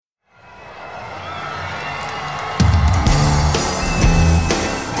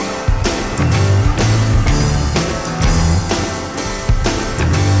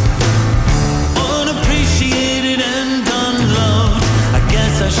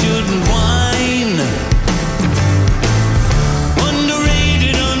shouldn't whine.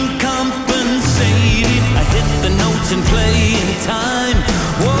 Underrated, uncompensated. I hit the notes and play in time.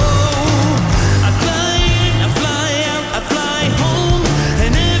 Whoa, I fly in, I fly out, I fly home,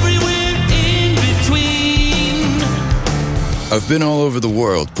 and everywhere in between. I've been all over the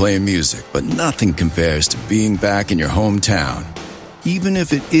world playing music, but nothing compares to being back in your hometown, even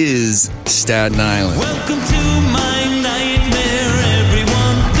if it is Staten Island. Welcome to my nightmare.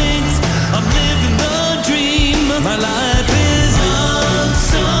 Everyone thinks I'm living the dream. My life is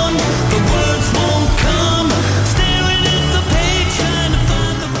unsung. The words won't come. Staring at the page, trying to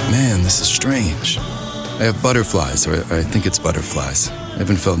find the right. Man, this is strange. I have butterflies, or I think it's butterflies. I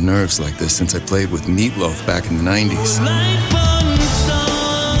haven't felt nerves like this since I played with Meatloaf back in the 90s. Life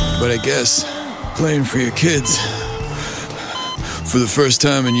unsung. But I guess playing for your kids for the first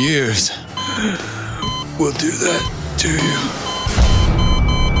time in years will do that to you.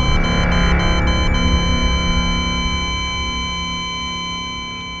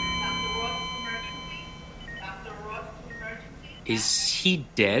 Is he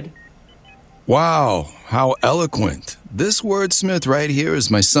dead? Wow, how eloquent. This wordsmith right here is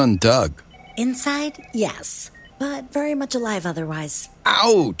my son, Doug. Inside, yes, but very much alive otherwise.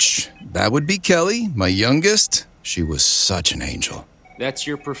 Ouch! That would be Kelly, my youngest. She was such an angel. That's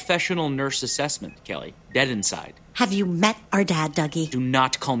your professional nurse assessment, Kelly. Dead inside. Have you met our dad, Dougie? Do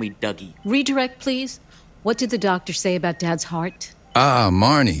not call me Dougie. Redirect, please. What did the doctor say about Dad's heart?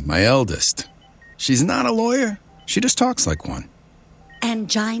 Marnie, my eldest. She's not a lawyer. She just talks like one.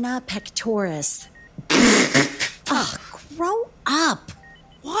 Angina pectoris. Ugh, grow up.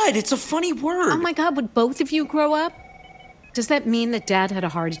 What? It's a funny word. Oh my God, would both of you grow up? Does that mean that Dad had a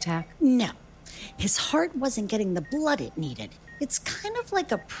heart attack? No, his heart wasn't getting the blood it needed. It's kind of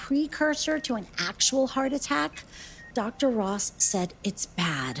like a precursor to an actual heart attack. Dr. Ross said it's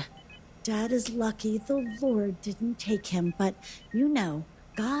bad. Dad is lucky the Lord didn't take him, but you know,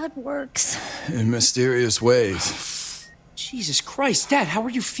 God works In mysterious ways. Jesus Christ, Dad, how are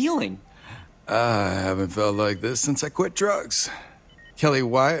you feeling? I haven't felt like this since I quit drugs. Kelly,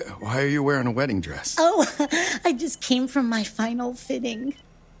 why are you wearing a wedding dress? Oh, I just came from my final fitting.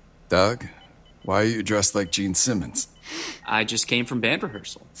 Doug, why are you dressed like Gene Simmons? I just came from band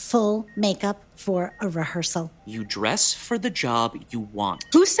rehearsal. Full makeup for a rehearsal. You dress for the job you want.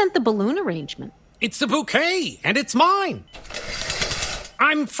 Who sent the balloon arrangement? It's the bouquet, and it's mine.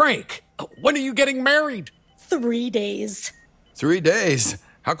 I'm Frank. When are you getting married? 3 days. 3 days?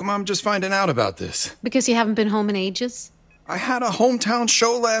 How come I'm just finding out about this? Because you haven't been home in ages? I had a hometown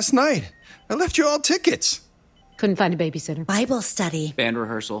show last night. I left you all tickets. Couldn't find a babysitter. Bible study. Band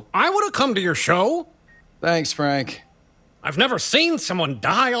rehearsal. I would have come to your show. Thanks, Frank. I've never seen someone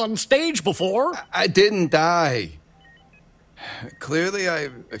die on stage before. I didn't die. Clearly, I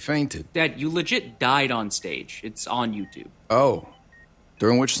fainted. Dad, you legit died on stage. It's on YouTube. Oh.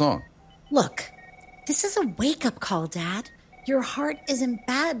 During which song? Look, this is a wake-up call, Dad. Your heart is in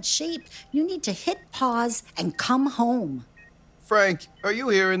bad shape. You need to hit pause and come home. Frank, are you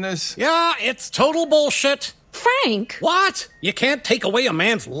hearing this? Yeah, it's total bullshit. Frank! What? You can't take away a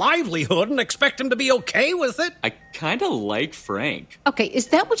man's livelihood and expect him to be okay with it? I kind of like Frank. Okay, is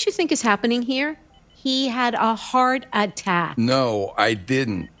that what you think is happening here? He had a heart attack. No, I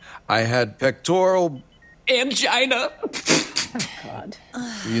didn't. I had pectoral... Angina. Oh, God.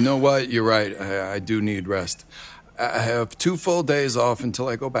 You know what? You're right. I do need rest. I have 2 full days off until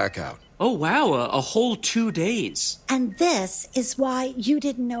I go back out. Oh, wow, a whole 2 days. And this is why you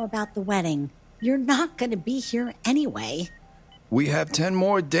didn't know about the wedding. You're not going to be here anyway. We have 10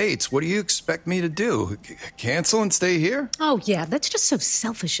 more dates. What do you expect me to do? Cancel and stay here? Oh, yeah, that's just so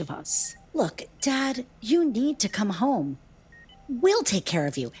selfish of us. Look, Dad, you need to come home. We'll take care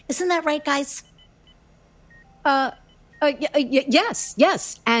of you. Isn't that right, guys?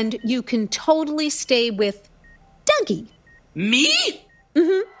 Yes. And you can totally stay with Dougie. Me?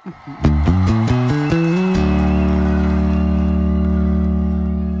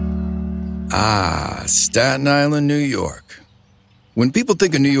 Staten Island, New York. When people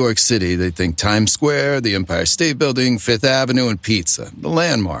think of New York City, they think Times Square, the Empire State Building, Fifth Avenue, and pizza. The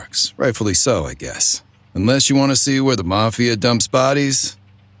landmarks. Rightfully so, I guess. Unless you want to see where the mafia dumps bodies,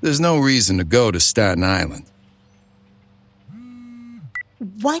 there's no reason to go to Staten Island.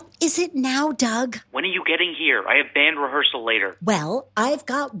 What is it now, Doug? When are you getting here? I have band rehearsal later. Well, I've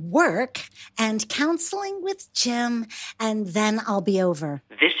got work and counseling with Jim, and then I'll be over.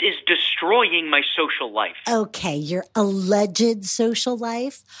 This is destroying my social life. Okay, your alleged social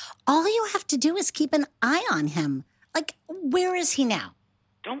life. All you have to do is keep an eye on him. Like, where is he now?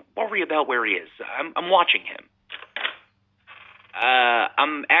 Don't worry about where he is. I'm watching him.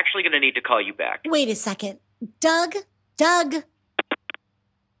 I'm actually going to need to call you back. Wait a second. Doug? Doug?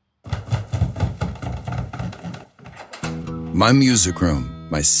 My music room,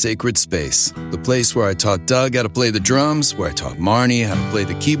 my sacred space. The place where I taught Doug how to play the drums, where I taught Marnie how to play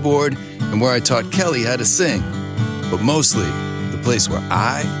the keyboard, and where I taught Kelly how to sing. But mostly, the place where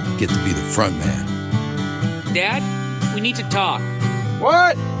I get to be the front man. Dad, we need to talk.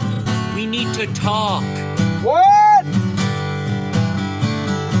 What? We need to talk. What?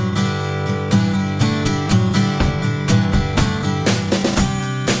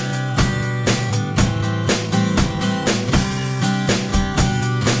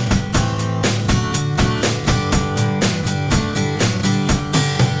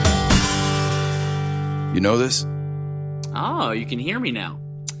 You know this? Oh, you can hear me now.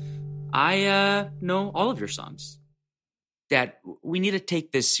 I know all of your songs. Dad, we need to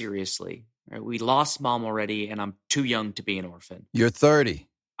take this seriously. Right? We lost Mom already, and I'm too young to be an orphan. You're 30.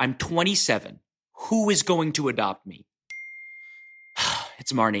 I'm 27. Who is going to adopt me?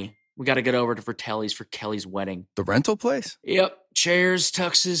 It's Marnie. We got to get over to Fratelli's for Kelly's wedding. The rental place? Yep. Chairs,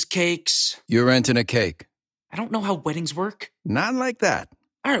 tuxes, cakes. You're renting a cake. I don't know how weddings work. Not like that.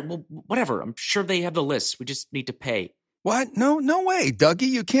 All right, well, whatever. I'm sure they have the list. We just need to pay. What? No way, Dougie.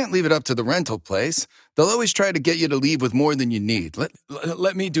 You can't leave it up to the rental place. They'll always try to get you to leave with more than you need.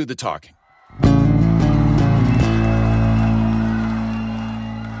 Let me do the talking.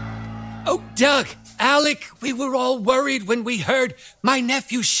 Oh, Doug, Alec, we were all worried when we heard my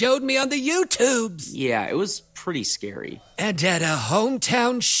nephew showed me on the YouTubes. Yeah, it was pretty scary. And at a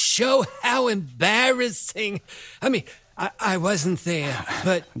hometown show, how embarrassing. I mean, I wasn't there,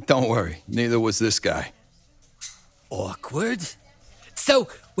 but... Don't worry, neither was this guy. Awkward? So,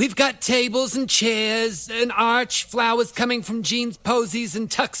 we've got tables and chairs, an arch, flowers coming from Jean's posies, and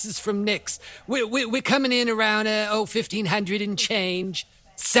tuxes from Nick's. We're coming in around, $1,500 and change.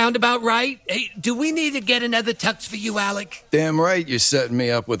 Sound about right? Hey, do we need to get another tux for you, Alec? Damn right you're setting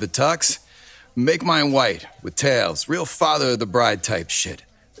me up with a tux. Make mine white, with tails, real father of the bride type shit.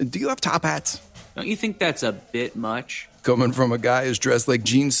 Do you have top hats? Don't you think that's a bit much? Coming from a guy who's dressed like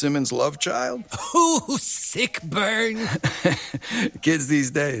Gene Simmons' love child? Ooh, sick burn. Kids these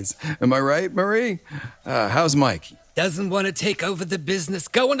days. Am I right, Marie? How's Mike? Doesn't want to take over the business.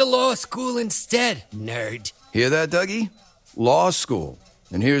 Going to law school instead, nerd. Hear that, Dougie? Law school.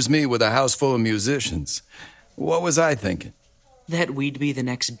 And here's me with a house full of musicians. What was I thinking? That we'd be the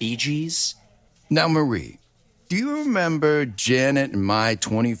next Bee Gees? Now, Marie, do you remember Janet and my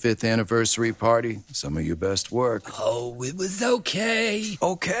 25th anniversary party? Some of your best work. Oh, it was okay.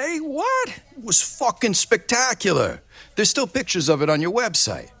 Okay? What? It was fucking spectacular. There's still pictures of it on your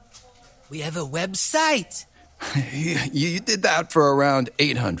website. We have a website. You did that for around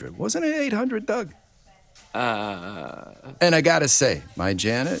 800. Wasn't it 800, Doug? And I gotta say, my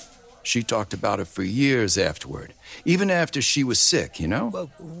Janet, she talked about it for years afterward. Even after she was sick, you know?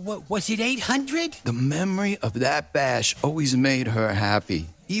 What was it, 800? The memory of that bash always made her happy,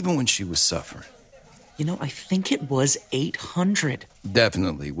 even when she was suffering. You know, I think it was 800.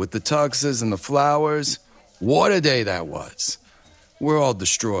 Definitely. With the tuxes and the flowers. What a day that was. We're all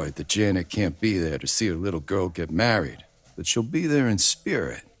destroyed that Janet can't be there to see her little girl get married. But she'll be there in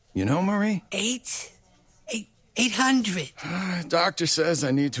spirit. You know, Marie? 800. Doctor says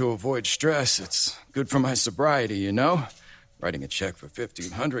I need to avoid stress. It's good for my sobriety, you know? Writing a check for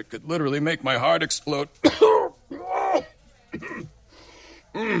 $1,500 could literally make my heart explode.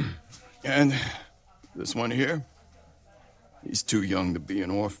 And this one here, he's too young to be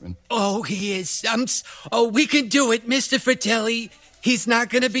an orphan. Oh, he is. We can do it, Mr. Fratelli. He's not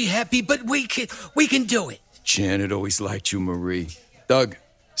going to be happy, but we can do it. Janet always liked you, Marie. Doug,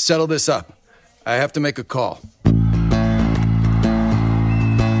 settle this up. I have to make a call.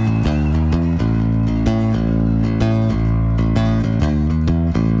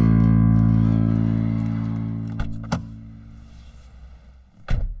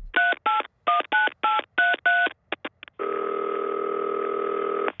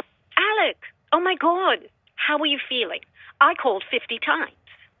 Alec, oh my God, how are you feeling? I called 50 times.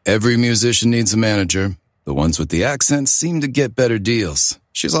 Every musician needs a manager. The ones with the accents seem to get better deals.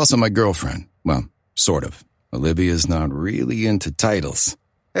 She's also my girlfriend. Well, sort of. Olivia's not really into titles.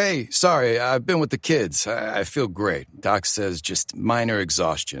 Hey, sorry, I've been with the kids. I feel great. Doc says just minor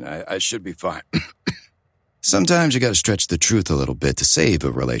exhaustion. I should be fine. Sometimes you gotta stretch the truth a little bit to save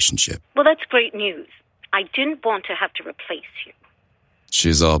a relationship. Well, that's great news. I didn't want to have to replace you.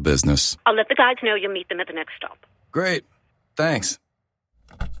 She's all business. I'll let the guys know you'll meet them at the next stop. Great. Thanks.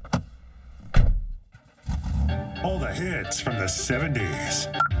 All the hits from the 70s.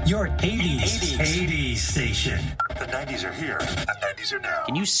 Your 80s station. The 90s are here. The 90s are now.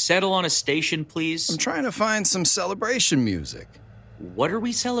 Can you settle on a station, please? I'm trying to find some celebration music. What are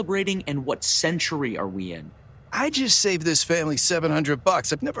we celebrating and what century are we in? I just saved this family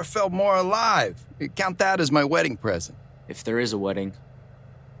 $700. I've never felt more alive. Count that as my wedding present. If there is a wedding.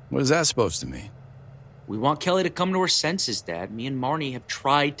 What is that supposed to mean? We want Kelly to come to her senses, Dad. Me and Marnie have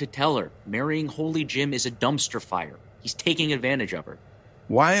tried to tell her. Marrying Holy Jim is a dumpster fire. He's taking advantage of her.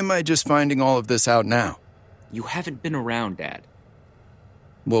 Why am I just finding all of this out now? You haven't been around, Dad.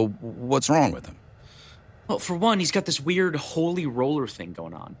 Well, what's wrong with him? Well, for one, he's got this weird holy roller thing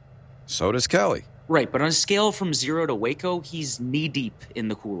going on. So does Kelly. Right, but on a scale from 0 to Waco, he's knee-deep in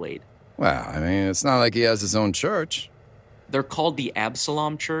the Kool-Aid. Well, I mean, it's not like he has his own church. They're called the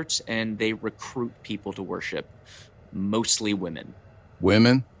Absalom Church, and they recruit people to worship. Mostly women.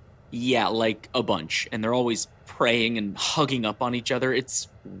 Women? Yeah, like a bunch. And they're always praying and hugging up on each other. It's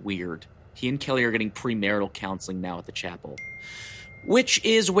weird. He and Kelly are getting premarital counseling now at the chapel. Which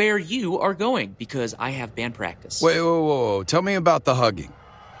is where you are going, because I have band practice. Wait, whoa. Tell me about the hugging.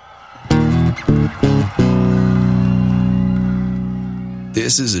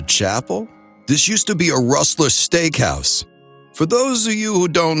 This is a chapel? This used to be a Rustler Steakhouse. For those of you who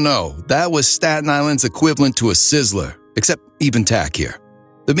don't know, that was Staten Island's equivalent to a Sizzler, except even tackier.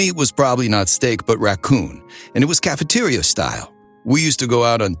 The meat was probably not steak, but raccoon, and it was cafeteria style. We used to go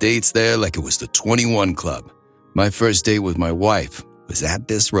out on dates there like it was the 21 Club. My first date with my wife was at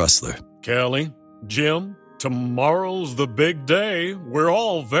this Rustler. Kelly, Jim, tomorrow's the big day. We're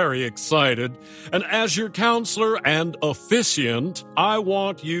all very excited. And as your counselor and officiant, I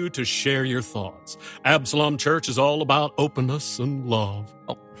want you to share your thoughts. Absalom Church is all about openness and love.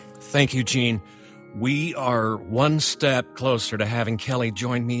 Oh, thank you, Gene. We are one step closer to having Kelly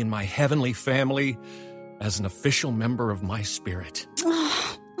join me in my heavenly family as an official member of my spirit.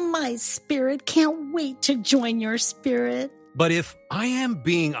 Oh, my spirit can't wait to join your spirit. But if I am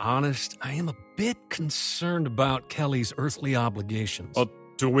being honest, I am a bit concerned about Kelly's earthly obligations.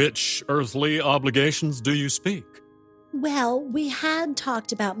 To which earthly obligations do you speak? Well, we had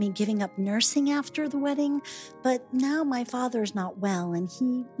talked about me giving up nursing after the wedding, but now my father's not well and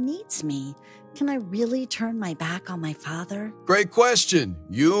he needs me. Can I really turn my back on my father? Great question.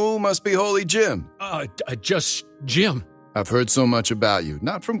 You must be Holy Jim. Just Jim. I've heard so much about you.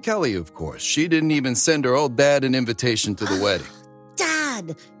 Not from Kelly, of course. She didn't even send her old dad an invitation to the wedding.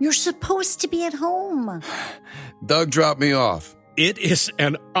 Dad, you're supposed to be at home. Doug dropped me off. It is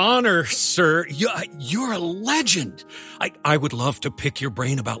an honor, sir. You're a legend. I would love to pick your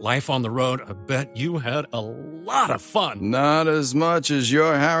brain about life on the road. I bet you had a lot of fun. Not as much as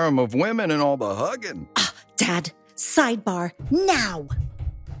your harem of women and all the hugging. Dad, sidebar, now.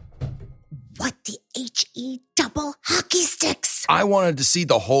 What the HE double hockey sticks? I wanted to see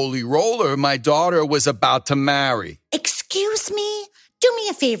the holy roller my daughter was about to marry. Excuse me? Do me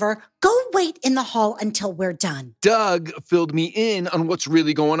a favor. Go wait in the hall until we're done. Doug filled me in on what's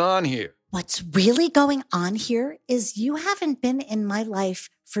really going on here. What's really going on here is you haven't been in my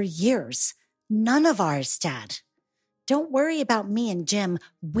life for years. None of ours, Dad. Don't worry about me and Jim.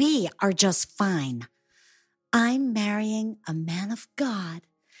 We are just fine. I'm marrying a man of God,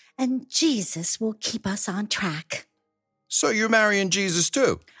 and Jesus will keep us on track. So you're marrying Jesus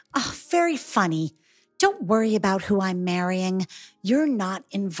too? Oh, very funny. Don't worry about who I'm marrying. You're not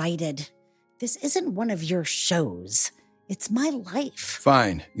invited. This isn't one of your shows. It's my life.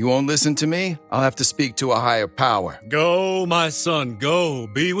 Fine. You won't listen to me? I'll have to speak to a higher power. Go, my son, go.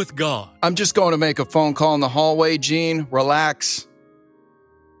 Be with God. I'm just going to make a phone call in the hallway, Gene. Relax.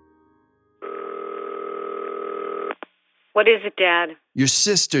 What is it, Dad? Your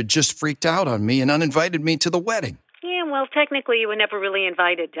sister just freaked out on me and uninvited me to the wedding. Yeah, well, technically you were never really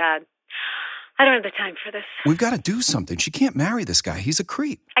invited, Dad. I don't have the time for this. We've got to do something. She can't marry this guy. He's a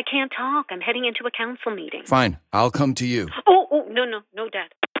creep. I can't talk. I'm heading into a council meeting. Fine. I'll come to you. Oh, no, Dad.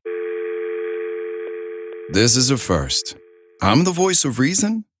 This is a first. I'm the voice of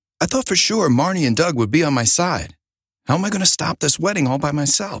reason? I thought for sure Marnie and Doug would be on my side. How am I going to stop this wedding all by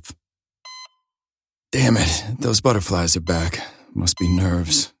myself? Damn it. Those butterflies are back. Must be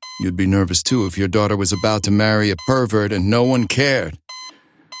nerves. You'd be nervous too if your daughter was about to marry a pervert and no one cared.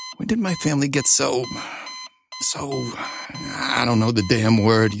 When did my family get so, I don't know the damn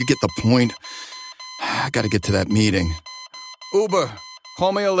word. You get the point. I gotta get to that meeting. Uber,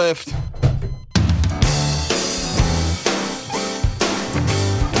 call me a lift.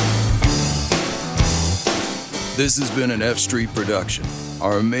 This has been an F Street production.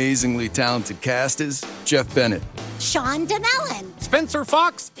 Our amazingly talented cast is Jeff Bennett, Sean Donnellan, Spencer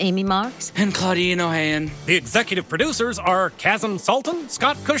Fox, Amy Marks, and Claudine O'Hayan. The executive producers are Alec Sulton,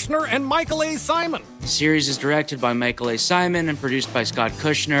 Scott Kushner, and Michael A. Simon. The series is directed by Michael A. Simon and produced by Scott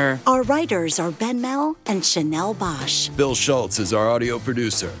Kushner. Our writers are Ben Mel and Chanel Bosch. Bill Schultz is our audio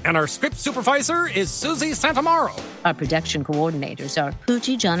producer. And our script supervisor is Susie Santamaro. Our production coordinators are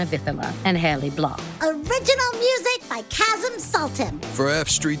Pooji Janavithala and Haley Block. Original music by Chasm Sultan. For F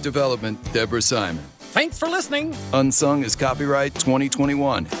Street Development, Deborah Simon. Thanks for listening. Unsung is copyright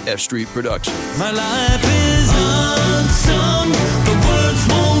 2021, F Street Productions. My life is unsung.